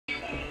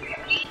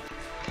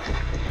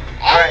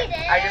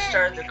I just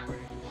started the...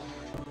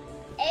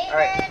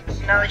 Alright,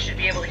 so now they should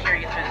be able to hear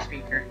you through the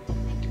speaker.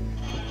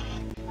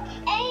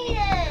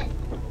 Aiden!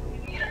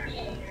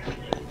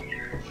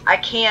 I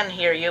can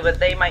hear you, but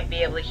they might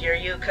be able to hear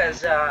you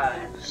because the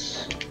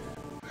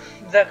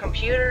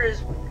computer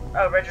is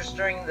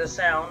registering the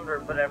sound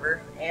or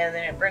whatever, and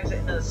then it brings it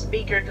into the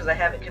speaker because I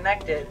have it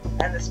connected,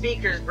 and the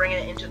speaker is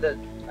bringing it into the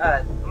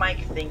mic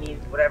thingy,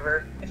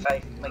 whatever, if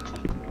I, like,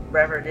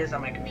 wherever it is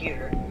on my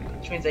computer,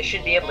 which means they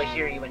should be able to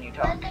hear you when you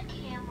talk. The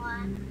camera.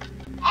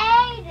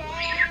 Aiden!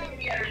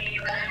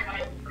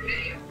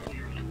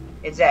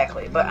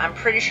 Exactly, but I'm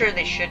pretty sure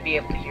they should be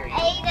able to hear you.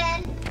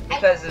 Aiden!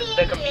 Because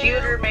the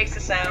computer makes the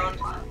sound,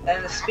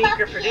 and the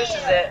speaker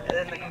produces it, and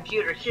then the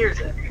computer hears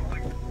it.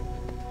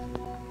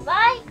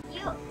 Why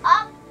you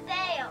up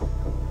there?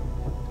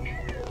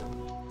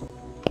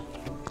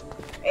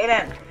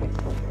 Aiden!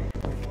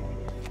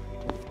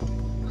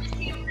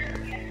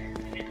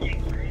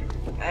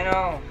 I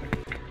know.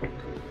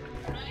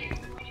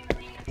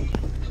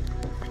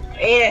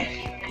 Aiden!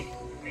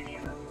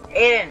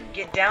 Aiden,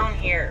 get down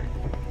here.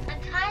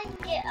 I'm trying to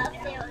get up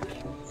there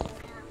again.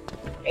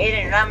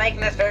 Aiden, you're not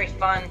making this very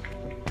fun.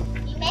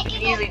 You I making could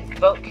it? easily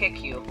vote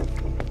kick you.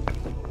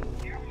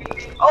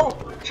 Oh!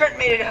 Trent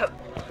made it up!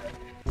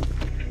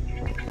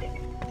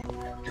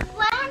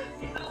 When?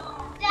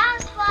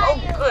 That's why Oh,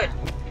 you. good!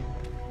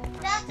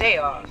 That's Stay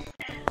off.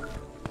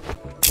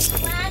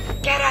 when.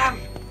 Get him!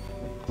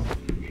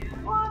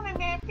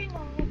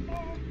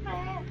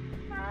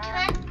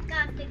 Trent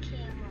got the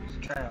camera.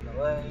 Turn on the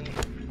way.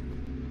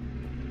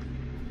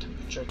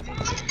 Sure thing.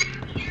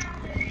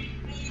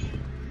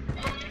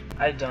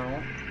 I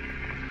don't.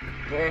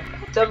 Yeah.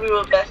 Tell me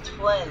we're best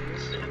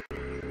friends.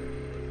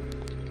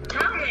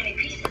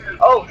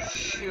 Oh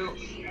shoot.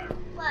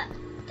 What?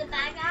 The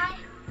bad guy?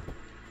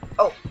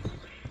 Oh.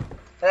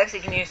 Alexi,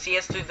 can you see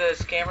us through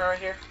this camera right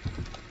here?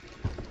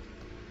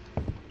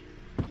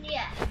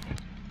 Yeah.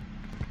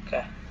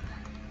 Okay.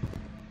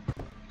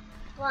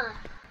 One.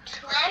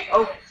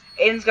 Oh,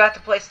 Aiden's got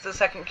to place the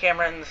second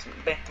camera in this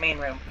main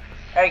room.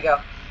 There you go.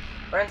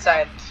 We're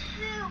inside.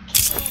 Two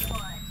cameras.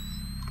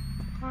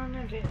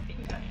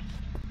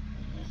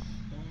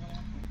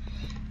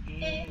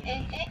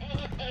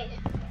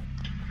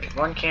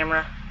 One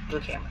camera, blue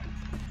camera.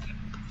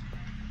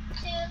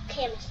 Two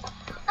cameras.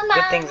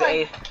 Good thing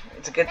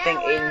it's a good thing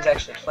Aiden's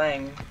actually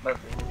playing, but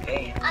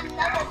okay.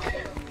 Another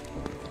two.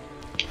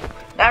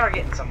 Now we're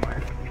getting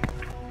somewhere.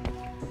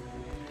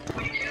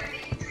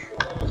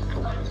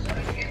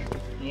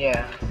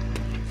 Yeah.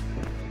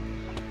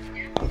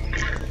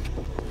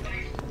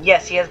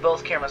 Yes, he has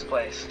both cameras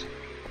placed.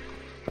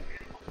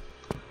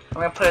 I'm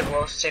gonna put a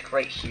glow stick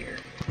right here.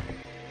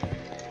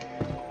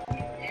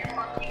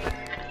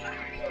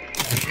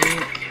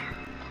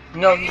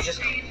 No, he's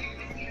just...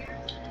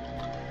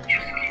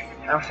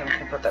 I'm just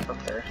gonna put that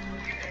up there.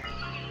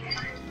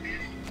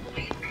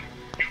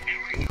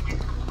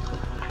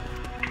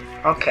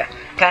 Okay.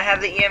 Can I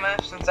have the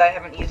EMF since I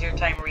have an easier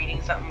time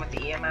reading something with the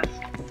EMF?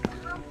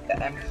 The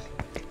EMF.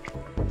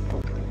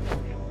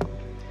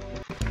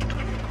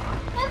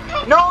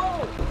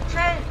 No!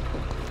 Trent!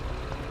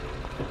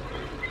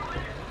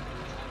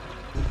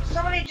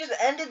 Somebody just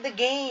ended the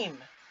game!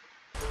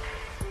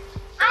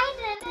 I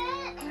did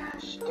it.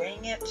 Gosh,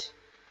 dang it.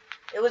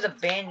 It was a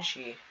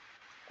Banshee.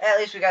 At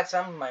least we got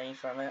some money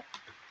from it.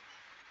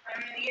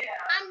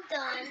 I'm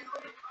done.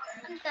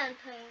 I'm done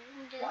playing.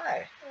 I'm just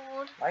Why?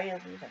 bored. Why are you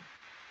leaving?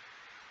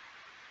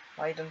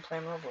 Why are you done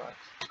playing Roblox?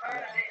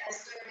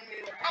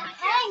 I'm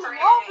playing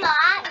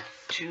Roblox.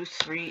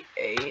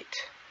 238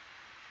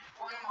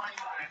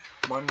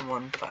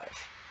 115.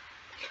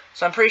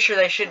 So I'm pretty sure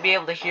they should be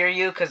able to hear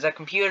you because the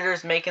computer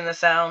is making the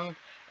sound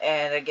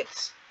and it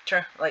gets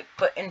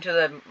put into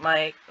the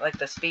mic, like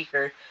the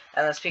speaker,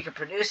 and the speaker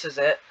produces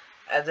it,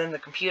 and then the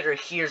computer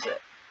hears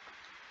it.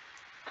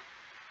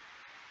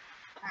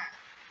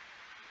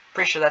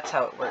 Pretty sure that's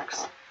how it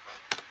works.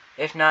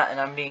 If not, and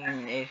I'm being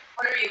a...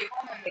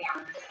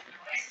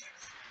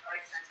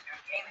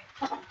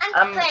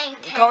 I'm playing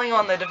calling you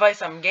on the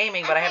device I'm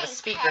gaming, but I have a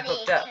speaker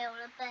hooked up.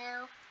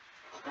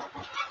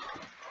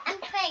 I'm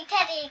playing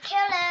Teddy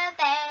Killer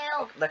Bell.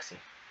 Oh, Lexi,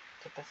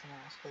 take that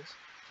somewhere else, please.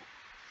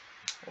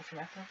 If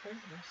you're not gonna play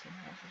this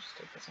somewhere else, just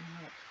take that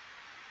somewhere else.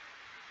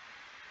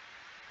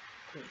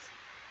 Please.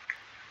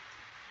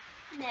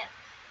 No.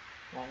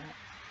 Why not?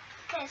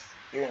 Because,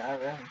 You're in our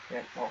room. You're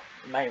in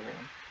my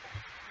room.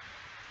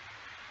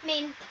 I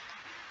mean,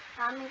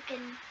 Dominic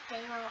and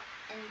Dale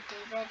and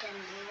David and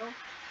you.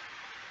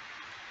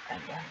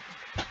 I'm done.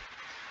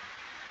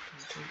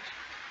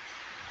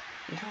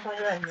 You can play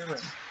that in your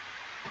room.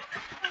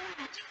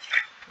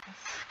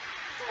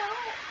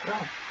 No. Go.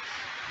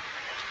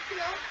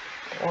 No.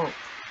 Oh.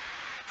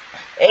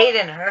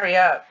 Aiden, hurry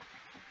up.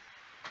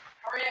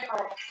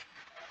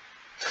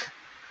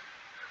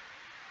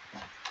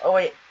 Oh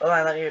wait, hold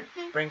on, let me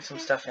bring some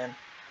stuff in.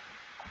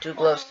 2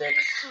 glow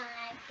sticks.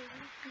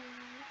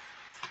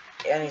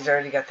 And he's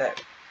already got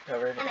that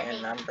covered,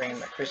 and I'm bringing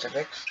the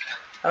crucifix.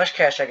 How much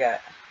cash I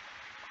got?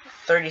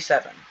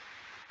 37.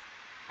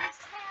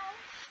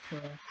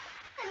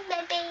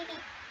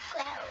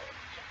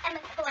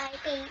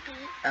 baby.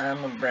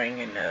 I'm gonna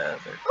bring another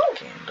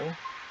candle.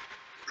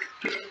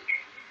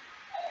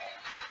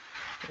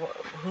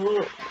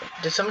 Who?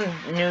 Did someone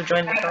new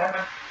join the call?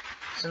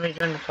 Somebody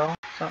join the call?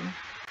 Something?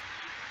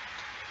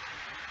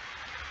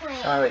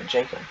 Wait. Oh wait,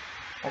 Jacob.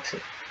 Let's see.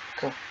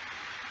 Cool.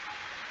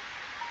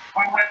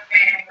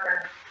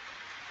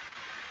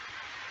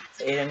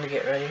 Aiden to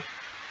get ready.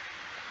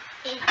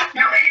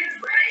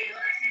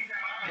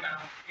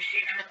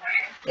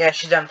 Yeah,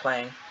 she's done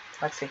playing.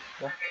 Let's see.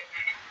 Go.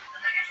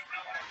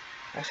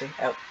 Let's see.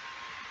 Out.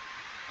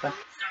 Go.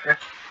 Go.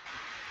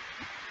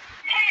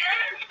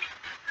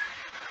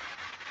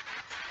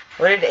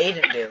 What did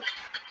Aiden do?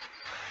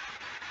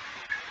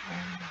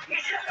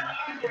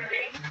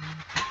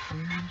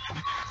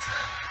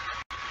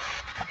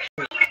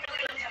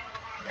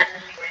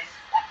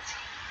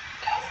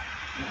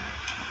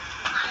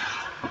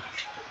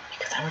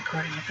 Because I'm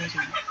recording a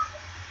video.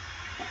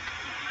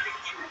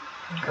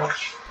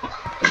 Gosh.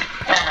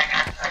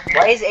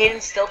 Why is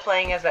Aiden still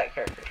playing as that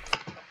character?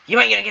 You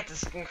might gonna get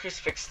this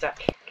crucifix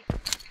stuck.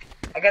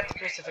 I got the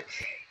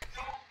crucifix.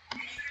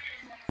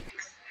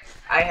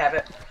 I have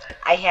it.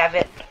 I have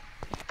it.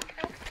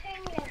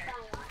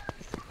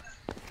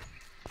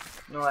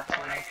 No, that's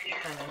fine.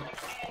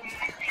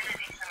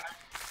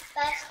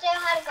 But I still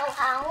had to go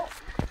out.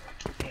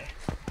 Yeah.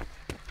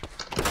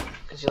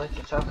 Because you like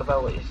to talk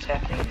about what is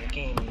happening in the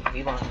game.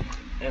 We want.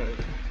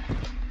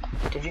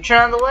 Did you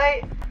turn on the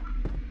light?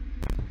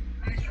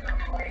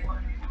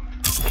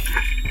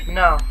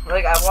 No.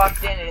 Like, I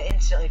walked in and it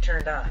instantly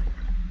turned on.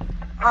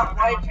 Oh,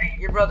 why?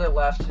 Your brother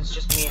left. It's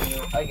just me and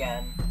you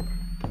again.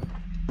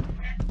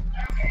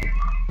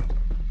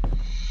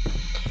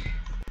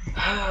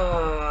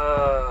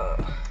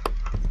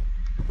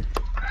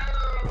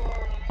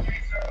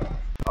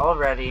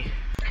 Already.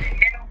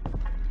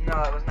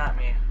 No, it was not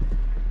me.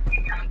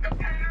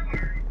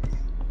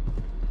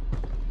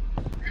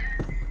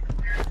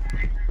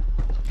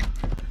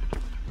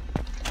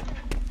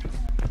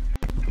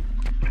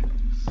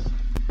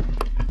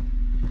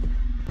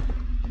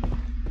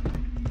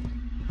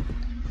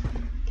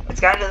 It's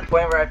gotten to the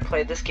point where I've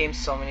played this game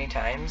so many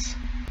times.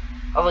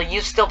 Although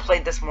you've still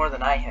played this more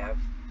than I have,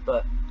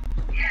 but...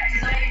 Yeah,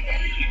 so I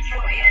really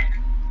enjoy it.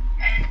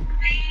 And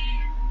we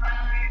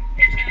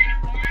it's kind of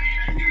fun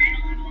and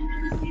adrenaline for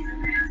the season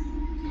pass.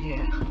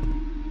 Yeah.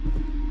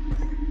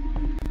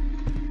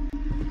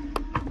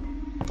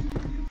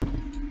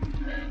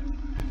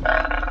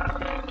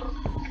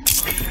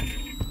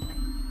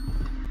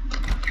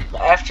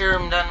 After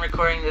I'm done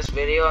recording this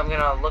video, I'm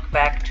gonna look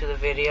back to the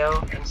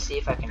video and see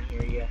if I can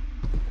hear you.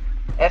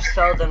 If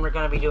so, then we're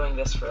gonna be doing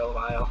this for a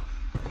while.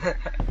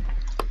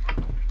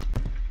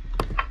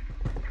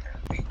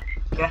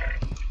 Okay.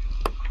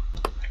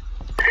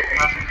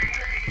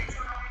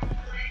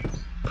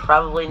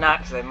 Probably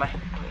not, because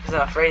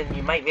I'm afraid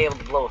you might be able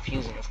to blow a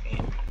fuse in this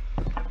game.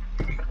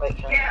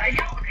 Like, Yeah, I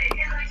know.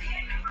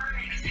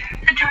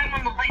 The time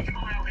when the lights go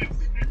out,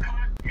 it's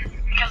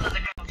because of the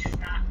ghost, it's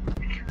not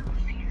because of the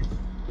seers.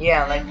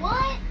 yeah, like.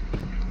 What?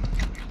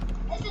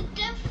 It's a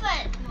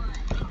different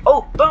one.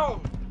 Oh,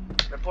 bone!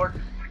 Report.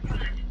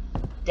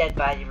 Dead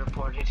body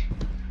reported.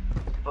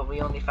 But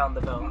we only found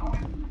the bone.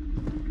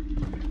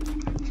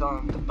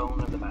 On the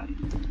bone of the body.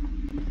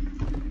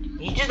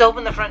 You just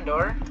opened the front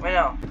door? Wait,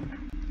 no.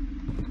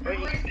 Where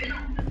do you...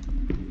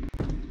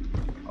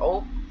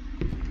 Oh.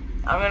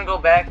 I'm gonna go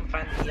back and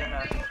find the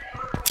EMF.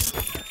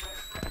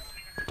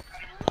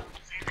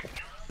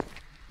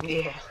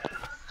 Yeah.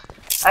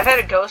 I've had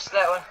a ghost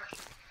that one.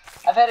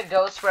 I've had a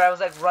ghost where I was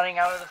like running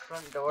out of the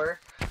front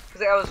door.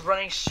 Because like, I was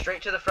running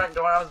straight to the front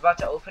door and I was about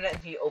to open it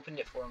and he opened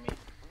it for me.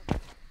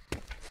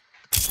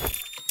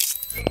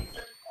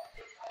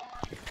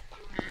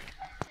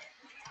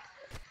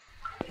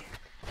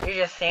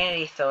 You're just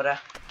sanity soda.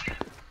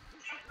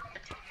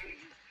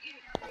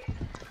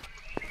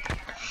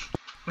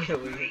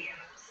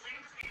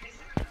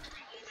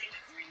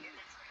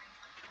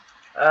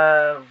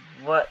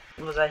 What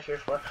was I here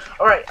for?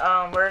 Alright,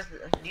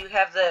 do you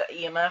have the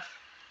EMF?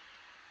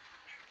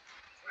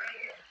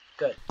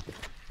 Good.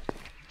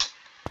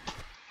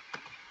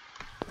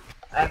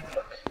 I have a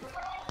book.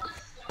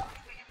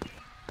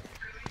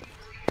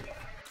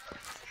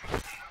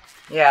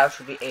 Yeah, it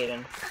should be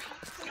Aiden.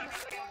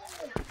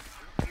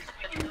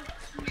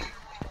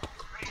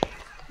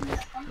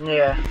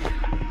 Yeah.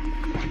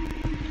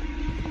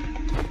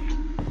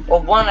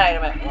 Well, one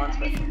item at once,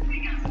 but...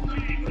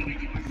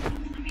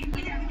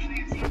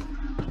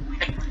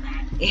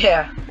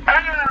 Yeah.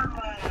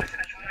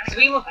 So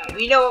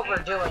we know what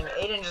we're doing.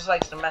 Aiden just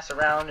likes to mess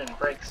around and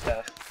break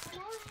stuff.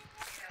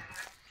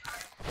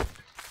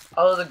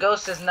 Although the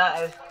ghost is not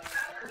as...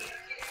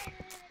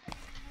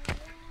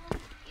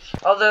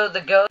 Although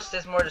the ghost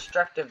is more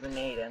destructive than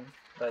Aiden,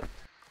 but...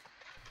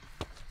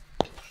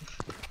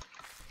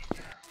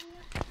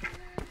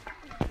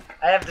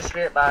 I have the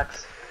spirit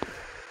box.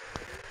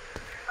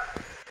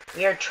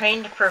 We are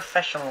trained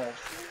professionals.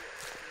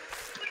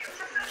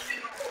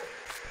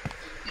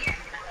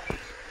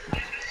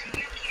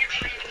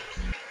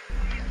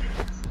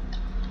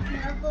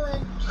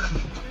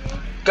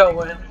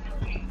 Go in.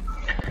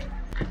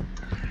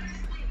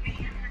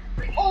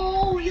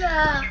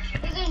 Yeah,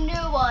 there's a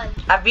new one.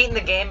 I've beaten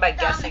the game by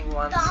guessing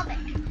once.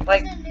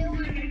 Like, There's a new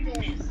one of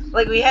this.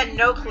 like we had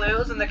no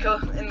clues, and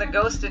the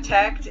ghost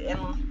attacked, and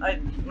I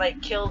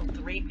like killed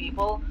 3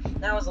 people.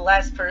 And I was the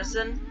last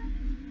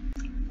person,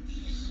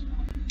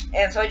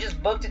 and so I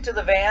just booked it to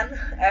the van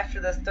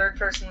after the 3rd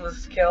person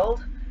was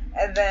killed,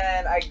 and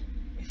then I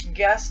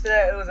guessed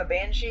that it was a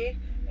banshee,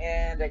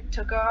 and I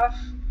took off,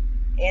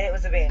 and it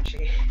was a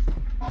banshee.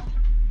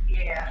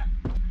 Yeah.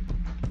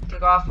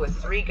 Took off with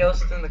 3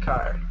 ghosts in the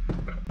car.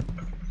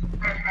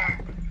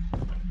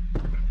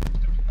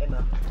 And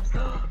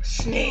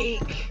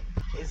snake!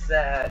 Is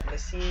that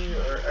Missy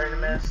or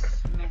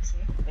Artemis? Messy.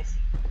 Missy.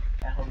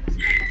 I hope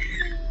Missy.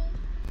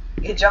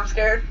 You get jump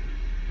scared?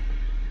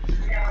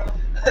 No.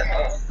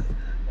 Oh,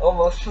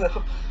 almost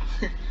though.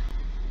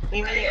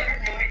 We mean,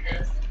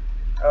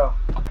 oh.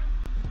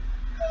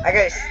 I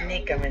gotta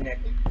sneak them in there.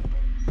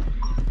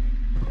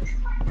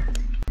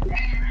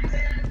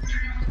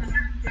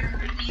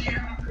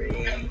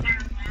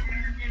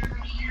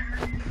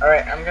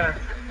 Alright, I'm gonna.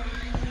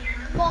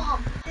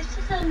 Mom, this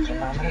is a new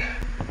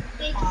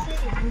big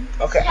city.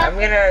 Okay, I'm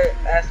gonna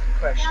ask a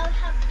question. Now we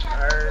have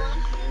chapter Are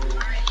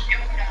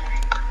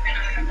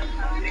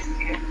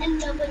 1 and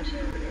number 2.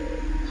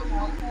 Come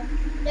on.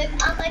 Look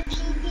on my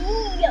TV.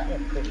 Yeah,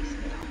 pretty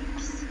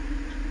snakes.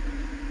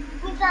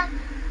 Who's that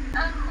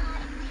on my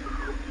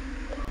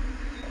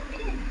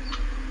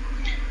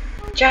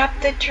Chop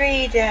the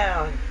tree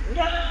down!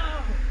 No!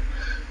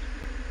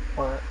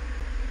 What?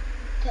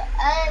 The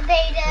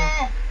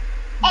elevator.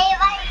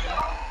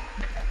 Elevator.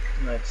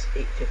 No, it's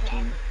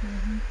 8:15.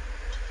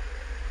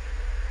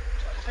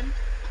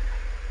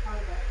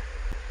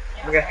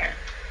 Okay.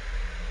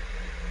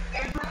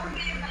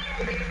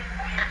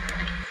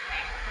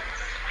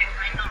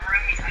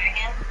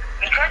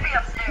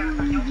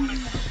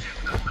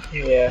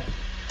 Yeah.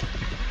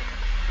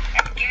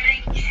 I'm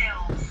getting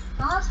chills.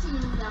 I'll see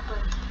number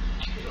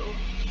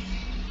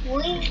 2.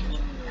 Wait.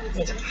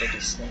 It's a pretty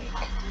snake.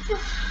 This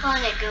is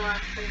fun to go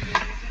up for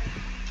this.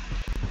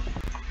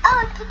 Oh,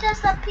 it put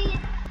us up here.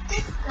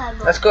 This guy.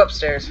 Let's go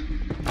upstairs.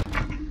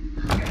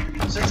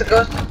 Since the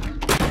ghost.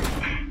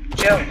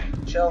 Chill.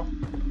 Chill.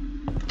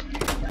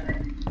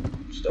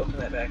 Just open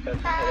that back up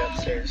and head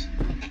upstairs.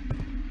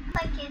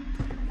 Like it.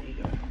 There you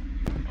go.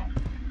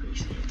 Pretty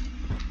snake.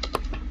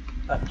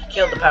 Oh, he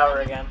killed the power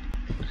again.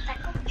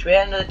 Should we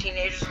head into the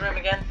teenager's room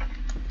again?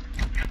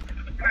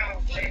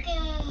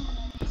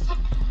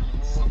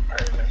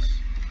 Artemis.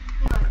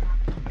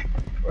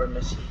 Or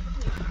Missy.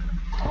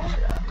 I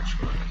forgot which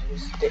one it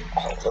was. They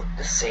all look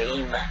the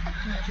same.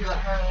 Would you let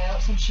her lay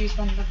out since she's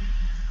from the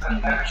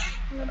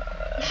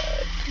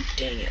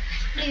Dang it.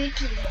 Can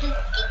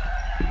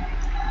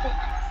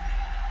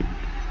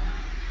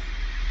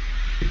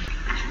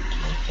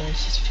I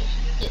finish this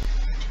video?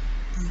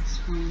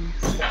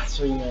 It's got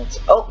 3 minutes.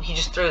 Oh, he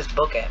just threw his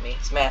book at me.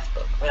 It's math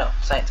book. No,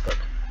 science book.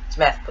 His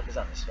math book is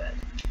on this bed.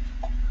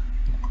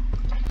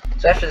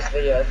 So after this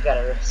video, I've got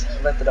to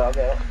let the dog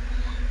out.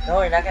 No,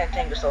 you're not going to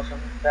tank yourself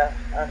from that.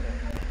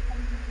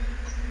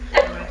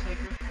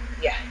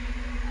 Yeah.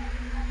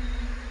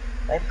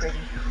 Bye, pretty.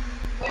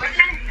 What's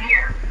in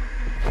here?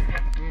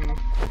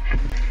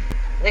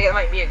 I think it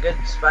might be a good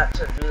spot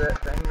to do that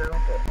thing, though.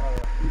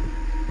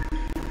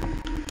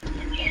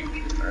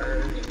 But,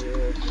 are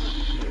you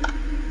here?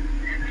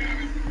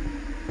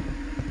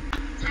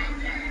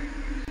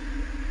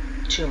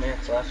 2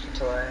 minutes left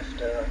until I have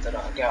to let the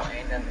dog out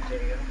and end the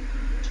video.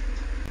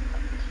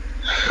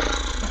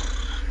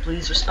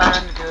 Please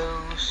respond,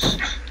 ghost.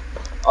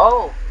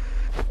 Oh,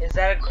 is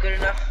that a good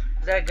enough?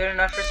 Is that a good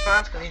enough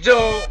response? Cause you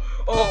don't.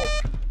 Oh,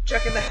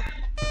 checking that.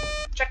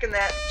 Checking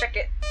that. Check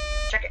it.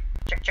 Check it.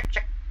 Check. Check.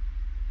 Check.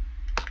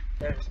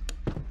 There it is.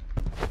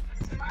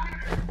 I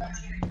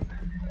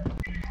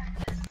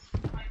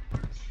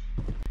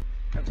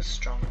have a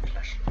strong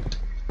flashlight.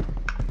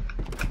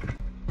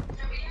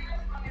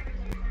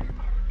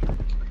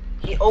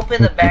 He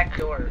opened the back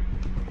door.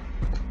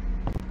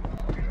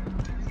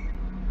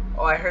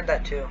 Oh, I heard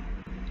that too.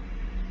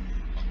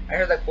 I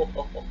heard that.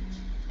 Oh.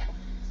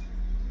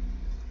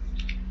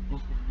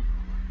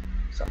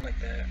 Something like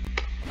that.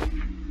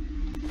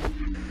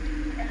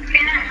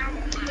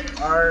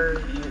 Are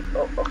you?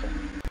 Oh, okay.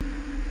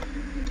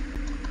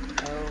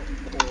 How old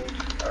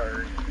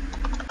are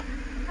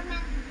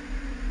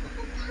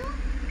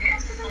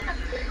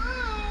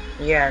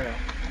you? Yeah, I know.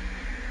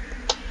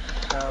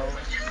 How old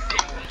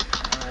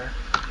are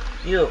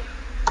you?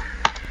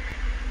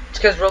 It's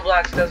because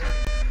Roblox doesn't.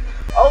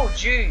 Oh,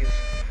 jeez.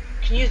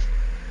 Can you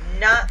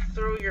not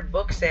throw your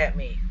books at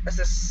me? That's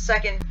the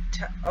second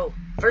time. Oh,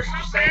 first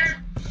you said.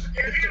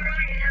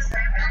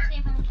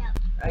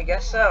 I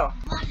guess so.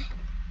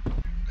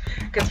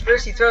 Because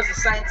first he throws the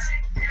science.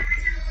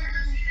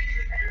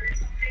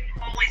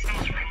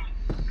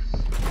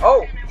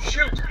 Oh,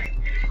 shoot!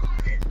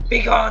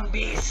 Begone,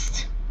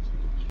 beast!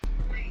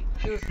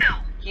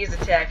 He's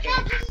attacking.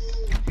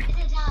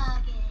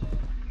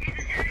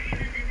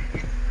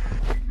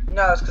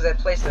 No, it's because I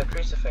placed the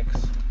crucifix.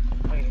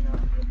 Wait, no.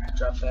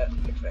 Drop that.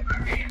 Get back.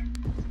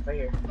 Right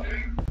here.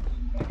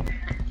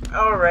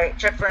 Alright,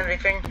 check for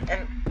anything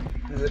and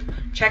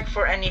check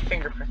for any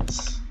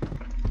fingerprints.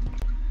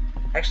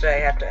 Actually, I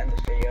have to end this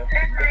video.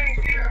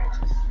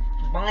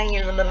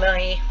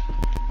 Bye.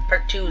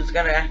 Part 2 is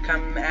gonna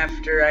come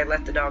after I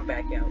let the dog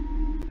back out.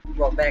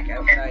 Well, back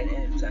outside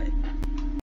and inside.